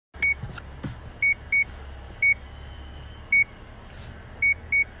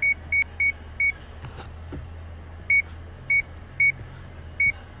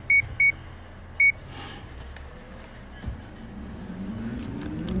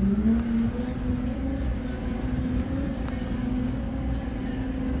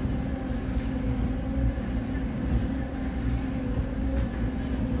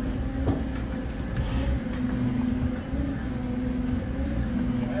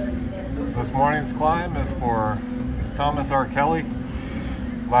This morning's climb is for Thomas R. Kelly,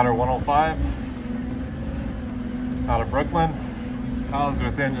 ladder 105, out of Brooklyn, housed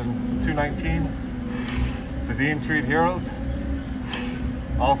with engine 219, the Dean Street Heroes,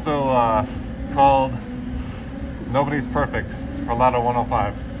 also called Nobody's Perfect for ladder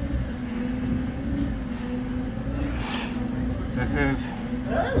 105. This is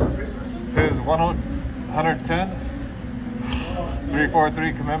his 110,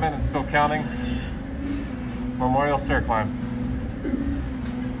 343 commitment and still counting memorial stair climb.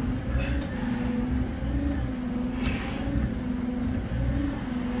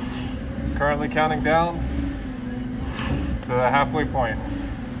 Currently counting down to the halfway point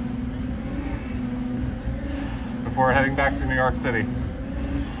before heading back to New York City.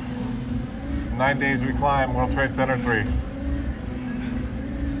 9 days we climb World Trade Center 3.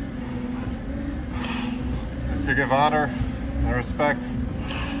 Just to give honor and respect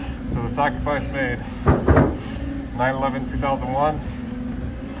to the sacrifice made 9/11/2001.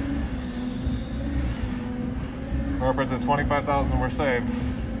 Upwards of 25,000 were saved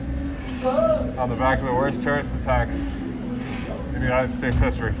on the back of the worst terrorist attack in United States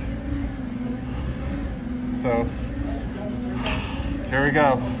history. So here we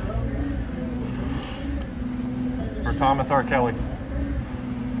go for Thomas R. Kelly.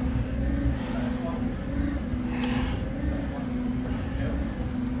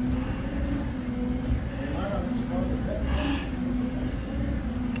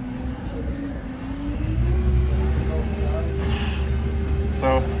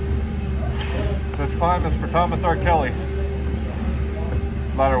 So this climb is for Thomas R. Kelly,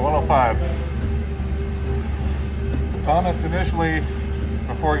 ladder 105. Thomas initially,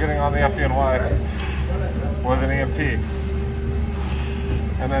 before getting on the FDNY, was an EMT,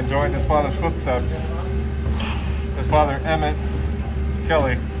 and then joined his father's footsteps. His father, Emmett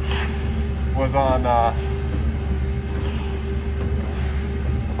Kelly, was on, I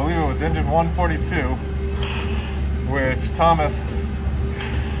believe it was engine 142, which Thomas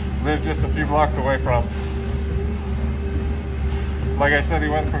lived just a few blocks away from. Like I said, he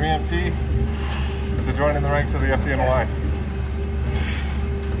went from EMT to joining the ranks of the FDNY.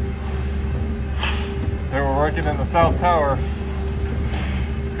 They were working in the South Tower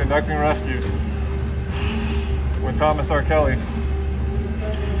conducting rescues when Thomas R. Kelly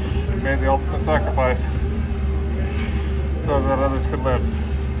made the ultimate sacrifice so that others could live.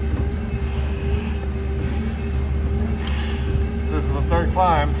 This is the third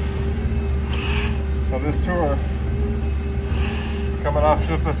climb of this tour, coming off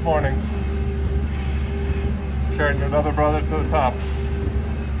shift this morning. It's carrying another brother to the top,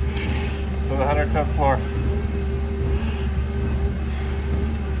 to the 110th floor.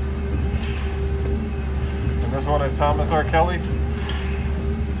 And this one is Thomas R. Kelly,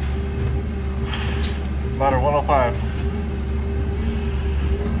 ladder 105.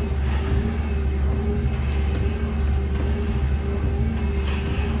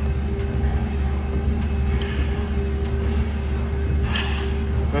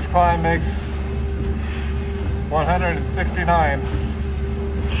 This climb makes 169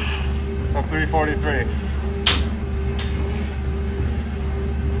 of 343.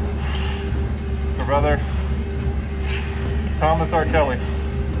 For brother Thomas R. Kelly.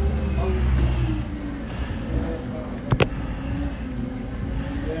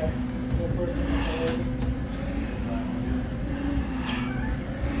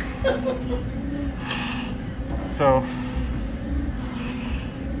 So,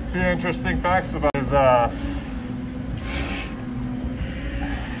 a few interesting facts about his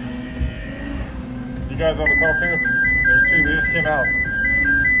you guys on the call too? There's two, they just came out.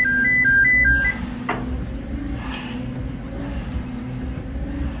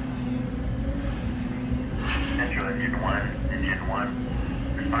 Central engine 1,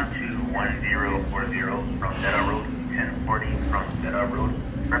 respond to 1040 from Deta Road, 1040 from Deta Road,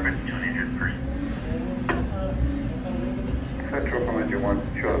 reference to an injured person. Central from engine 1,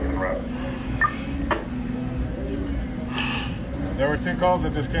 show us en route. There were two calls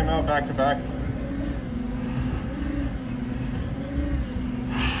that just came out back to back.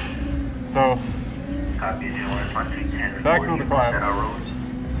 So, copy engine 1, respond to 1040 back to the climb. Deta Road.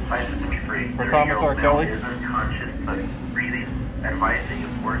 License to be free. For Thomas R. Kelly. Is unconscious but breathing. Advise that your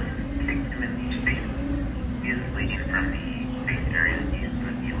horse kicked him in the face. He is bleeding from the face area. He is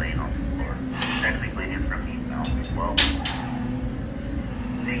going to be laying on the floor. He's actually bleeding from the mouth as well.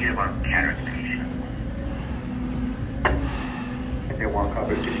 Negative on cataract patient. Okay, 1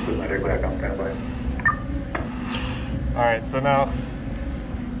 copy, can you put my back on standby? Alright, so now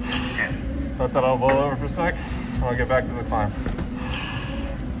let that all blow over for a sec. I'll get back to the climb.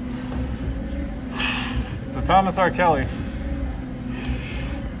 Thomas R. Kelly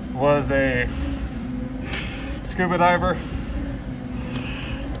was a scuba diver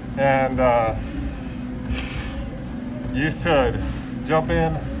and used to jump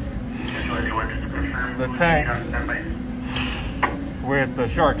in the tank with the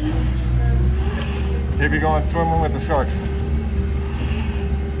sharks. He'd be going swimming with the sharks.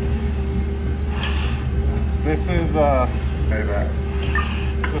 This is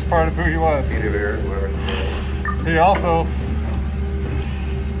just part of who he was. He also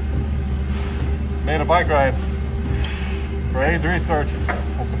made a bike ride for AIDS research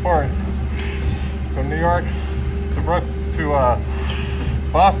and support from New York to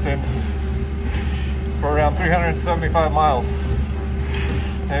Boston for around 375 miles.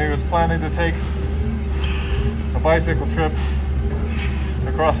 And he was planning to take a bicycle trip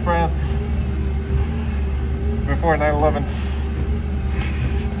across France before 9/11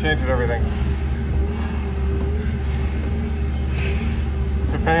 changed everything.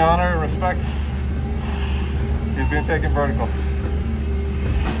 To pay honor and respect, he's being taken vertical.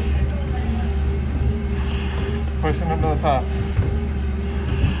 Pushing him to the top.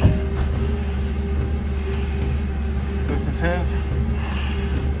 This is his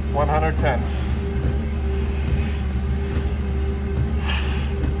 110.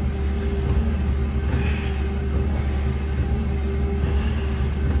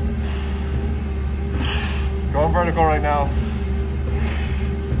 Going vertical right now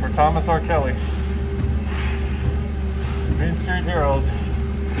for Thomas R. Kelly. Main Street Heroes,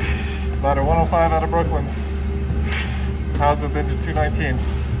 ladder 105 out of Brooklyn, housed within the 219.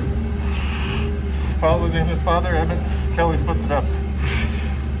 Followed in his father, Emmett Kelly's footsteps,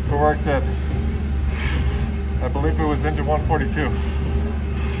 who worked at, I believe it was engine 142,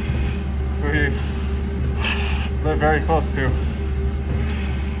 who he lived very close to.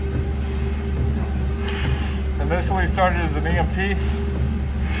 Initially started as an EMT,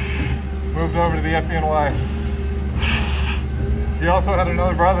 moved over to the FDNY. He also had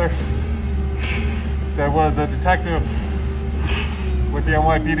another brother that was a detective with the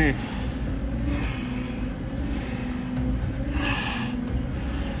NYPD.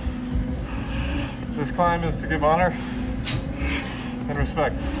 This climb is to give honor and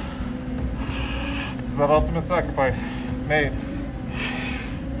respect to that ultimate sacrifice made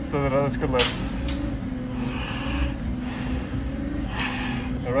so that others could live.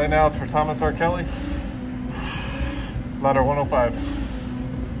 And right now it's for Thomas R. Kelly, ladder 105.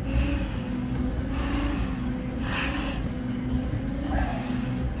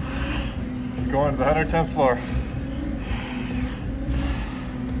 Going to the 110th floor.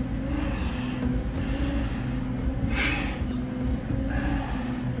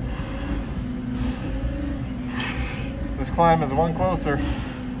 This climb is one closer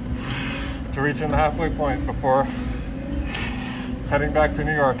to reaching the halfway point before heading back to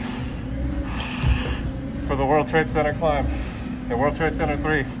New York for the World Trade Center climb, the World Trade Center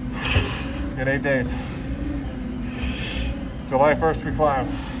 3 in 8 days. July 1st we climb.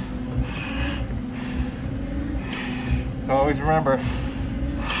 So always remember,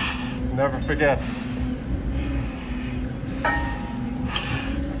 never forget.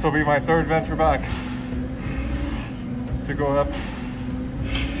 This will be my third venture back to go up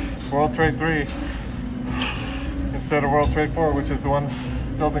World Trade 3 instead of World Trade 4, which is the one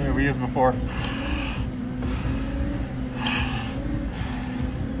building that we used before.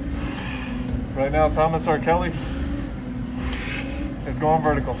 Right now, Thomas R. Kelly is going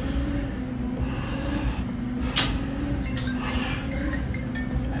vertical.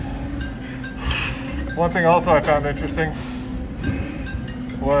 One thing also I found interesting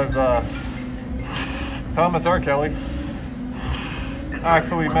was Thomas R. Kelly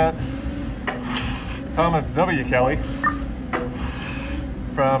actually met Thomas W. Kelly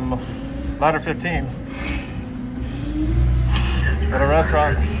from ladder 15 at a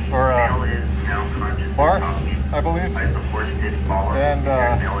restaurant or a bar, I believe. And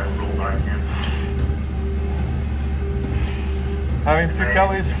having two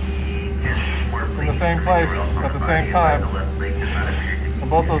Kellys in the same place at the same time, and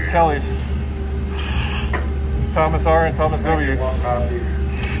both those Kellys, Thomas R. and Thomas W.,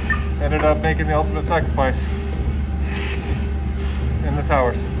 ended up making the ultimate sacrifice in the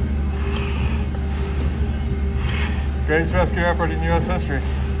towers. Greatest rescue effort in U.S. history.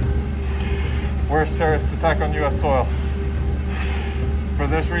 Worst terrorist attack on U.S. soil. For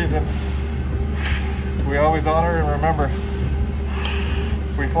this reason, we always honor and remember.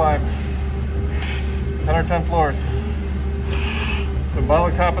 We climb 110 floors,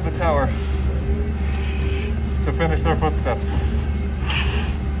 symbolic top of the tower, to finish their footsteps.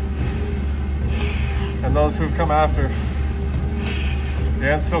 And and those who've come after,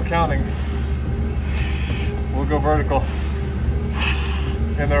 and still counting, will go vertical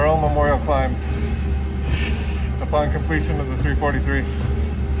in their own memorial climbs upon completion of the 343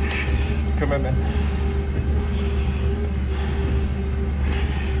 commitment.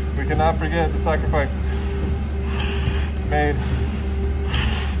 We cannot forget the sacrifices made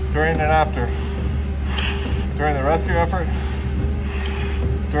during and after, during the rescue effort,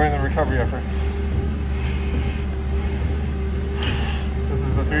 during the recovery effort. This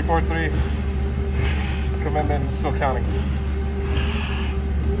is the 343 commitment and still counting.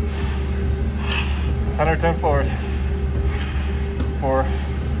 110 floors for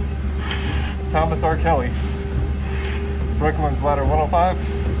Thomas R. Kelly, Brooklyn's Ladder 105,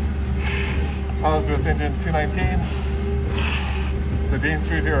 housed with engine 219, the Dean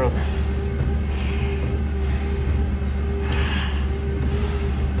Street Heroes.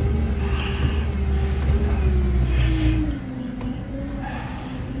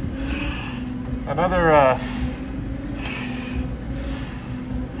 Another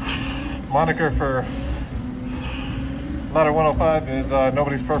moniker for Ladder 105 is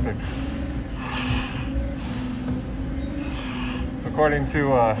Nobody's Perfect. According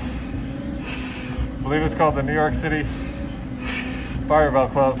to, I believe it's called the New York City Fire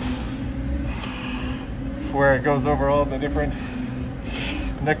Belt Club, where it goes over all the different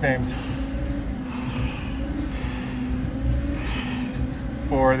nicknames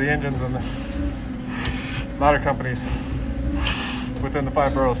for the engines and the ladder companies within the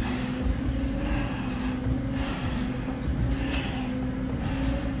 5 boroughs.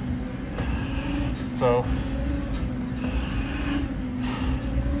 So,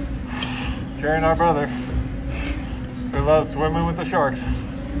 carrying our brother who loves swimming with the sharks.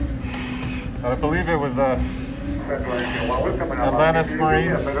 I believe it was Atlantis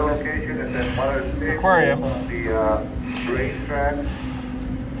Marine Aquarium.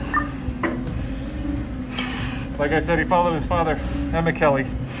 Like I said, he followed his father, Emmett Kelly,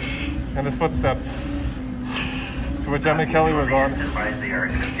 in his footsteps, to which Emmett Kelly was on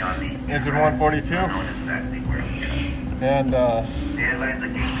engine 142, and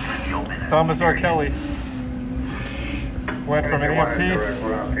Thomas R. Kelly went from an EMT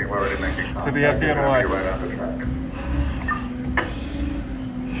to the FDNY.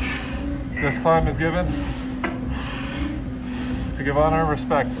 This climb is given to give honor and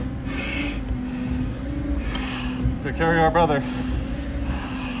respect, to carry our brother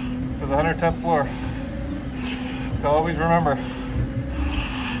to the 110th floor, to always remember,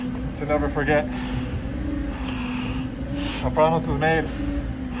 to never forget. A promise was made,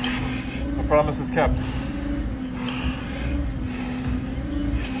 a promise is kept.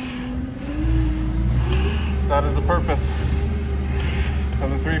 That is the purpose of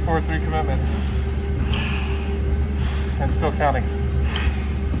the 343 commitment, and still counting.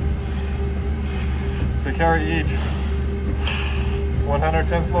 To carry each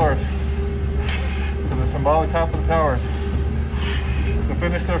 110 floors to the symbolic top of the towers, to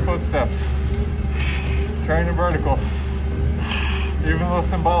finish their footsteps, carrying a vertical, even though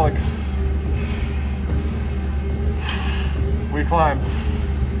symbolic, we climb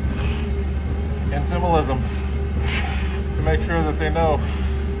in symbolism to make sure that they know,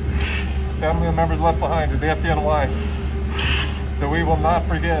 family members left behind at the FDNY, that we will not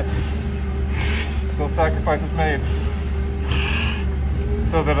forget those sacrifices made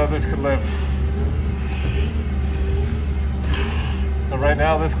so that others could live. But right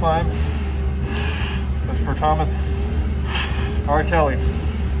now, this climb is for Thomas R. Kelly,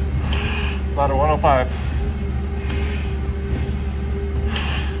 Ladder 105.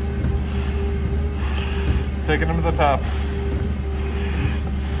 Taking him to the top.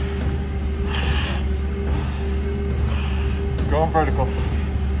 Going vertical.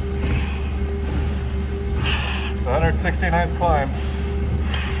 The 169th climb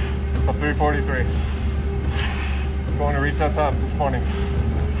of 343. Going to reach that top this morning.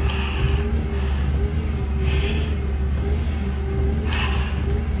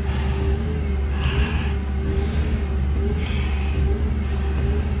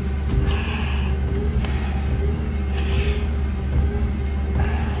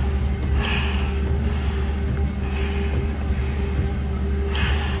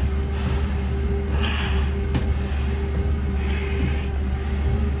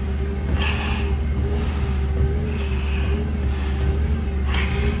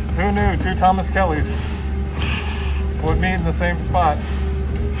 Who knew 2 Thomas Kellys would meet in the same spot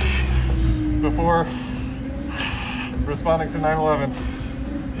before responding to 9/11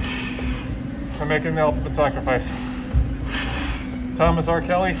 and making the ultimate sacrifice? Thomas R.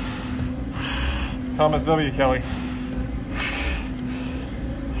 Kelly, Thomas W. Kelly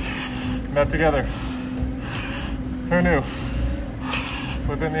met together. Who knew?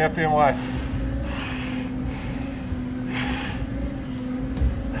 Within the FDNY.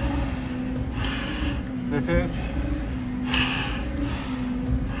 This is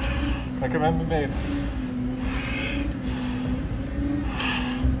a commitment made.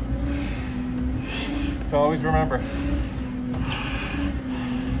 To always remember.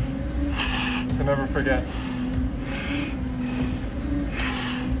 To never forget.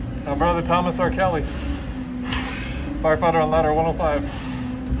 Our brother Thomas R. Kelly, firefighter on ladder 105,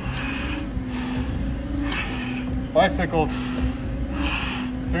 bicycled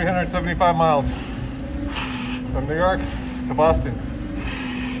 375 miles from New York to Boston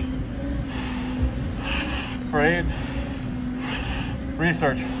for AIDS,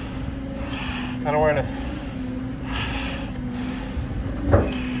 research, and awareness.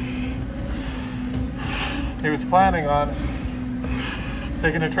 He was planning on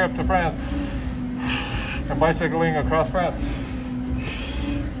taking a trip to France and bicycling across France.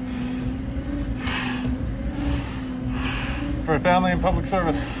 For a family in public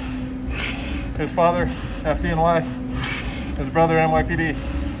service. His father, FDNY, his brother, NYPD.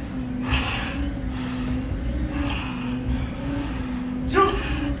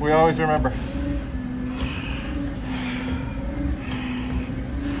 We always remember.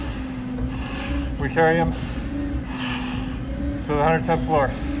 We carry him to the 110th floor,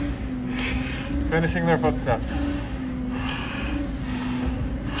 finishing their footsteps.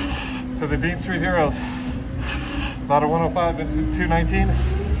 To the Dean Street Heroes, ladder 105 and 219,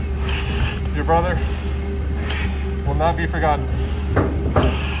 your brother will not be forgotten.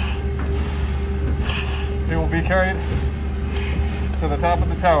 He will be carried to the top of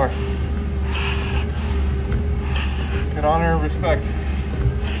the tower in honor and respect.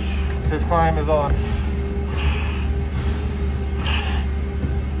 His climb is on.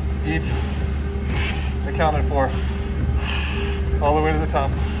 Each accounted for, all the way to the top.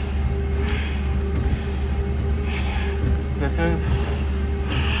 This is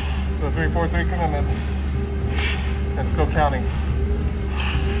the 343 commitment, and still counting.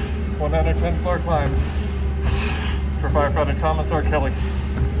 110th floor climb for firefighter Thomas R. Kelly.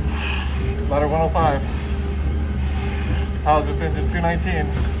 Ladder 105, housed with engine 219,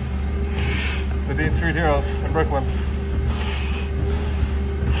 the Dean Street Heroes in Brooklyn.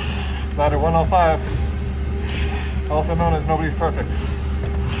 Ladder 105, also known as Nobody's Perfect.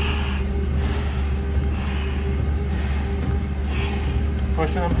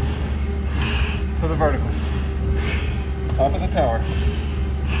 Pushing him to the vertical. Top of the tower.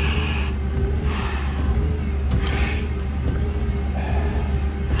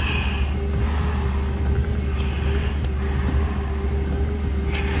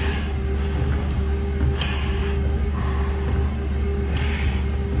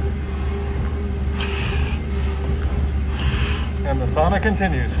 And the sauna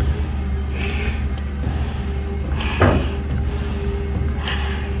continues.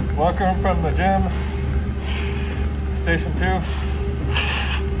 Welcome from the gym, Station 2,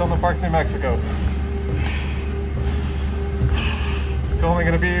 Summer Park, New Mexico. It's only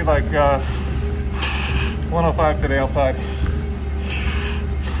going to be like 105 today outside.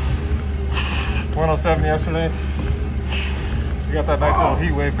 107 yesterday. We got that nice little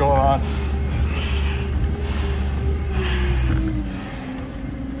heat wave going on.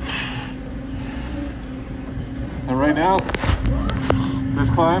 And right now, this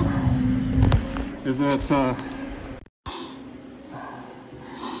climb is at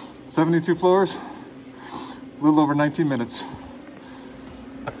 72 floors, a little over 19 minutes.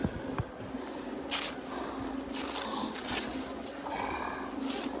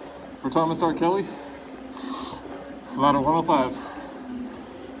 For Thomas R. Kelly, ladder 105,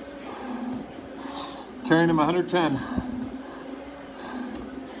 carrying him 110.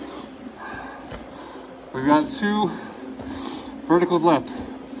 We've got 2 verticals left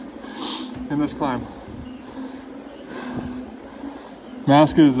in this climb.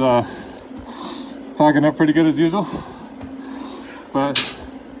 Mask is fogging up pretty good as usual, but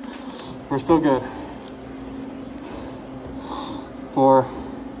we're still good. For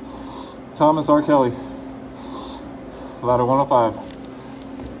Thomas R. Kelly, ladder 105.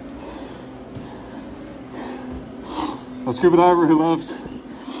 A scuba diver who loves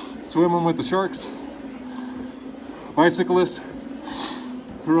swimming with the sharks. Bicyclist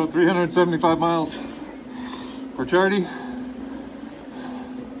who rode 375 miles for charity.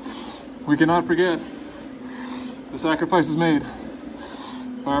 We cannot forget the sacrifices made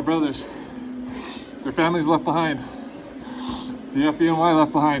by our brothers, their families left behind, the FDNY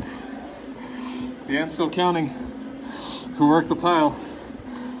left behind, and still counting, who worked the pile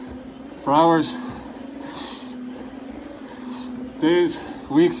for hours, days,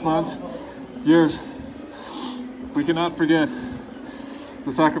 weeks, months, years. We cannot forget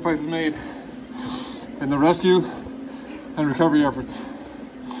the sacrifices made in the rescue and recovery efforts.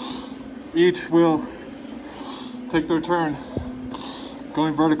 Each will take their turn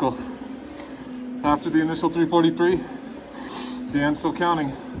going vertical. After the initial 343, the and still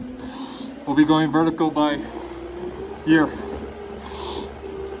counting will be going vertical by year.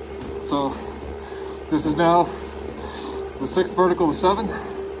 So this is now the 6th vertical of 7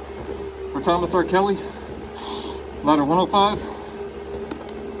 for Thomas R. Kelly, ladder 105,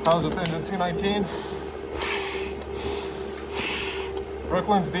 housed with engine 219.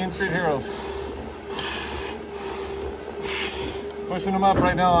 Brooklyn's Dean Street Heroes. Pushing them up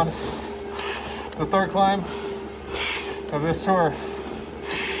right now on the 3rd climb of this tour.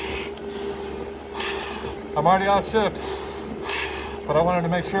 I'm already off shift, but I wanted to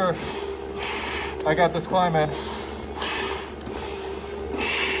make sure I got this climb in.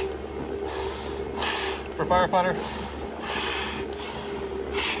 For firefighter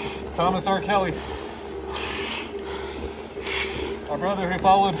Thomas R. Kelly, our brother who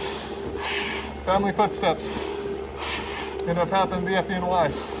followed family footsteps in a path in the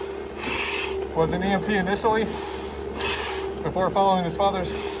FDNY, was an EMT initially before following his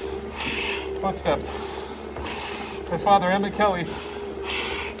father's footsteps. His father, Emmett Kelly,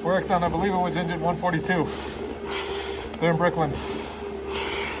 worked on, I believe it was engine 142 there in Brooklyn.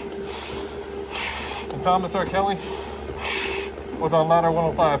 And Thomas R. Kelly was on ladder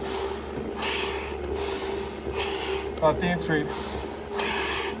 105 off Dean Street,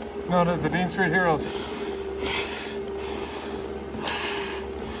 known as the Dean Street Heroes.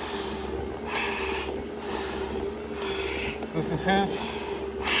 This is his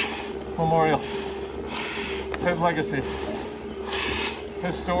memorial, his legacy,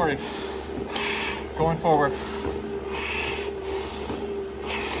 his story going forward.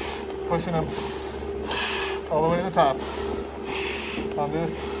 Pushing him all the way to the top on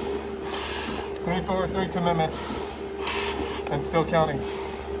this 343 commitment and still counting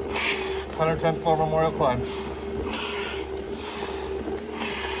 110th floor memorial climb.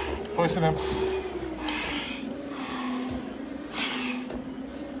 Pushing him.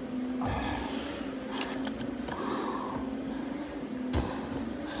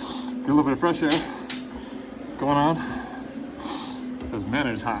 Get a little bit of fresh air going on, because man,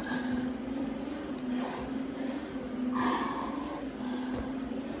 it is hot.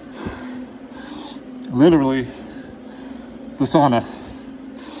 Literally the sauna.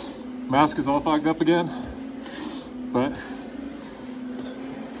 Mask is all fogged up again, but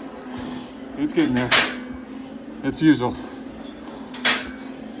it's getting there. It's usual.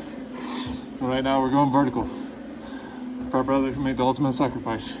 Right now we're going vertical for our brother who made the ultimate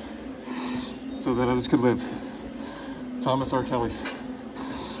sacrifice so that others could live. Thomas R. Kelly,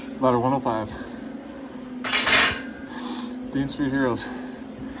 ladder 105. Dean Street Heroes,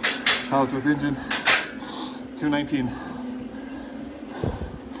 housed with engine 219.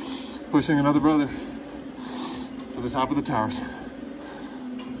 Pushing another brother to the top of the towers.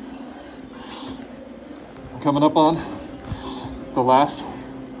 Coming up on the last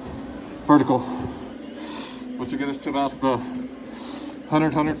vertical, which will get us to about the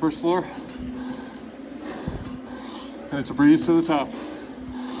 100 first floor. And it's a breeze to the top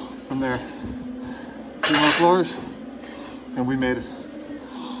from there. 2 more floors, and we made it.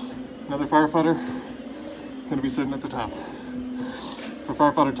 Another firefighter gonna be sitting at the top. For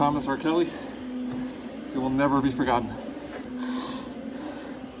firefighter Thomas R. Kelly, he will never be forgotten.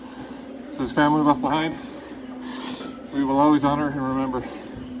 So his family left behind, we will always honor and remember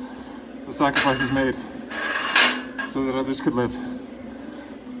the sacrifices made so that others could live.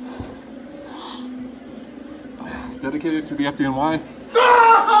 Dedicated to the FDNY,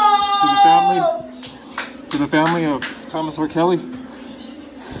 to the family of Thomas R. Kelly,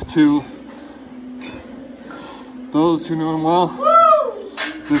 to those who knew him well.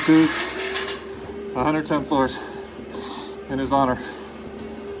 This is 110 floors in his honor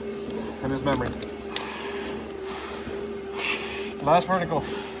and his memory. Last vertical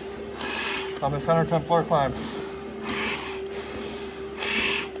on this 110 floor climb.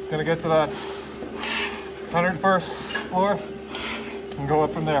 Gonna get to that 101st floor and go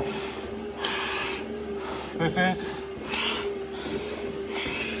up from there. This is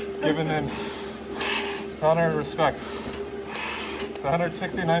given in honor and respect the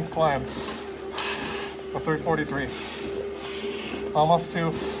 169th climb of 343. Almost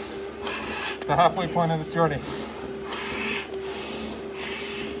to the halfway point of this journey.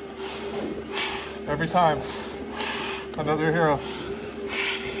 Every time another hero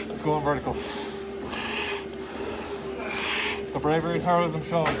is going vertical. The bravery and heroism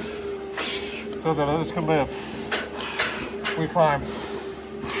shown so that others can live. We climb.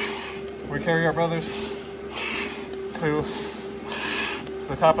 We carry our brothers to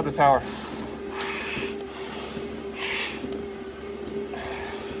the top of the tower.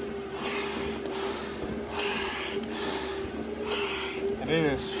 And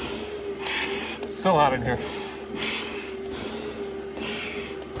it is so hot in here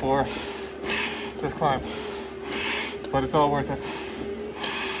for this climb, but it's all worth it.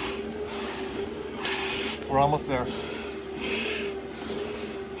 We're almost there.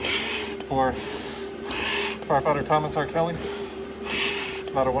 For firefighter Thomas R. Kelly,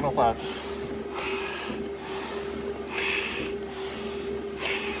 ladder 105.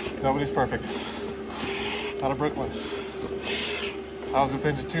 Nobody's perfect. Out of Brooklyn. I was with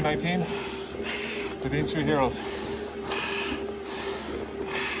Engine 219, the Dean Street Heroes.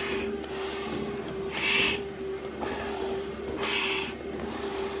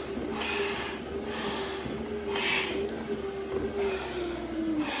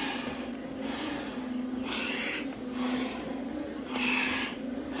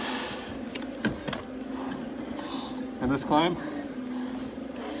 And this climb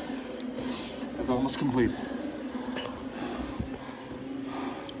is almost complete.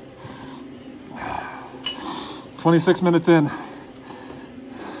 "26 minutes in,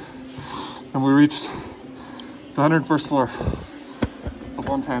 and we reached the 101st floor of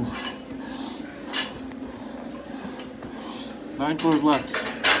 110. 9 floors left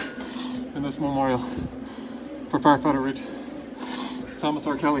in this memorial for firefighter Rich Thomas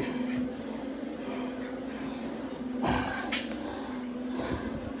R. Kelly.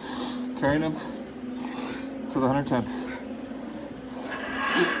 Carrying him to the 110th.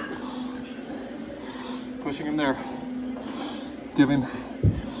 Pushing him there. Giving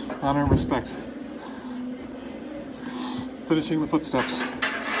honor and respect. Finishing the footsteps.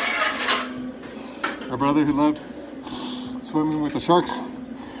 Our brother who loved swimming with the sharks.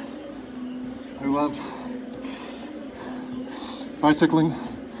 Who loved bicycling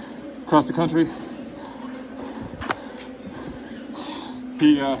across the country.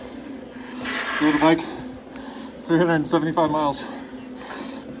 He rode a bike 375 miles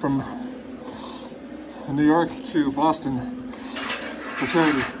from New York to Boston for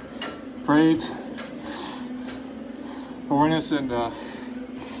charity, for AIDS, awareness, and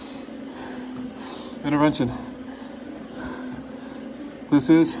intervention. This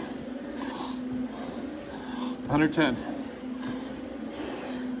is 110.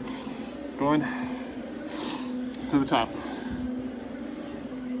 Going to the top.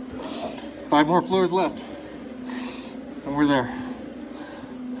 5 more floors left, and we're there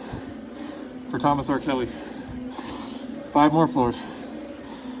for Thomas R. Kelly. 5 more floors,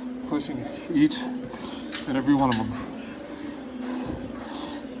 pushing each and every one of them.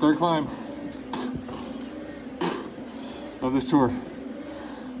 3rd climb of this tour.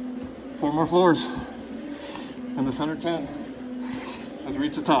 4 more floors, and this 110 has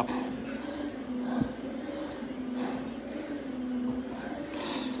reached the top.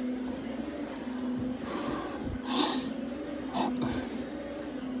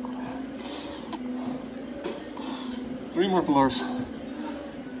 Three more floors.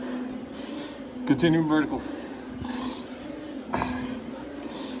 Continuing vertical.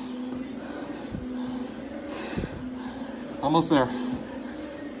 Almost there.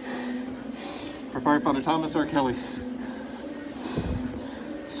 For firefighter Thomas R. Kelly.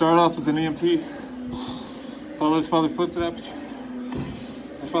 Started off as an EMT. Followed his father's footsteps.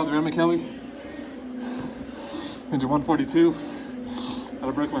 His father, Emma Kelly. Into 142 out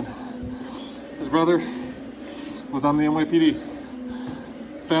of Brooklyn. His brother was on the NYPD.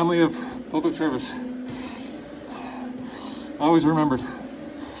 Family of public service. Always remembered.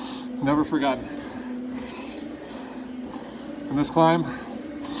 Never forgotten. And this climb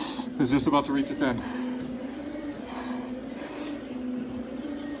is just about to reach its end.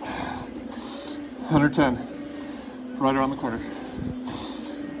 110, right around the corner.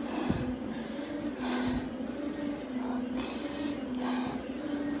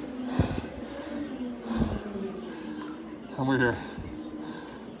 And we're here.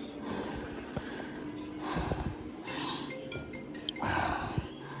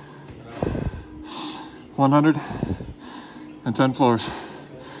 "110 floors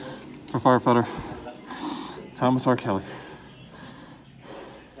for firefighter Thomas R. Kelly.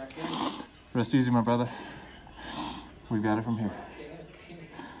 Rest easy, my brother. We've got it from here.